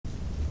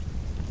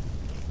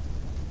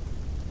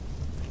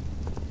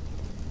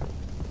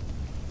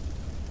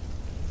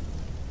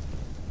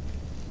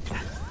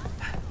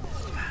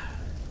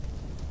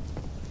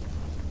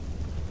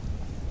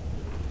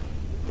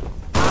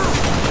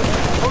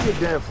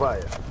damn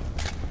fire.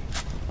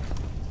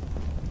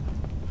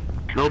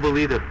 Noble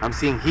leader, I'm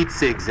seeing heat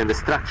sigs in the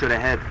structure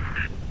ahead.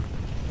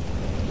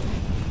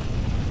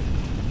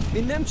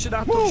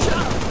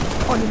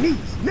 Move! On your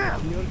knees, now!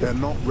 They're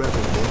not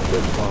rebels,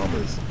 they're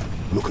farmers.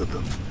 Look at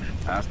them.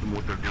 Ask them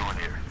what they're doing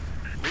here.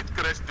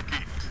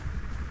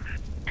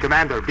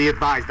 Commander, be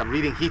advised, I'm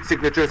reading heat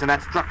signatures in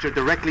that structure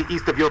directly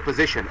east of your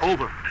position.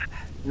 Over.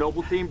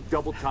 Noble team,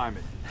 double time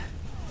it.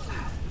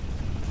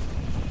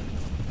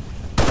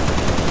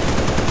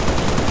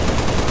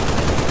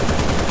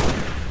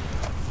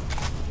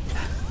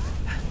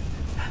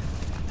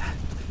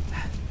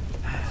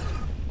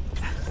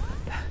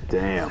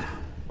 Damn.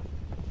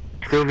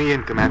 Fill me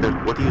in, Commander.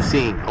 What are you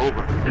seeing?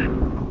 Over.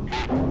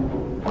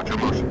 What's your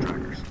motion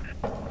trackers?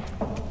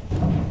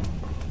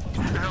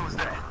 What the hell is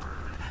that?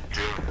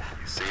 June,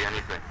 you see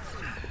anything?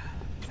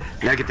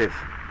 Negative.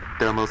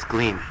 Thermal's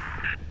clean.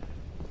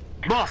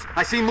 Boss,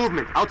 I see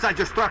movement outside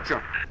your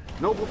structure.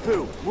 Noble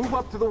 2, move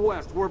up to the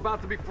west. We're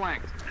about to be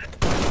flanked.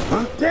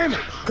 Huh? Damn it!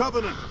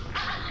 Covenant!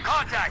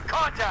 Contact!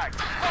 Contact!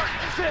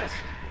 Assist!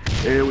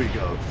 Here we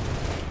go.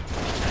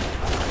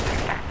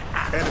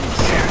 Enemy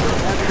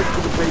Advocate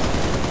to the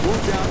basement.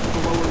 Move down to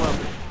the lower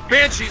level.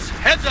 Banshees,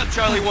 heads up,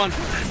 Charlie 1.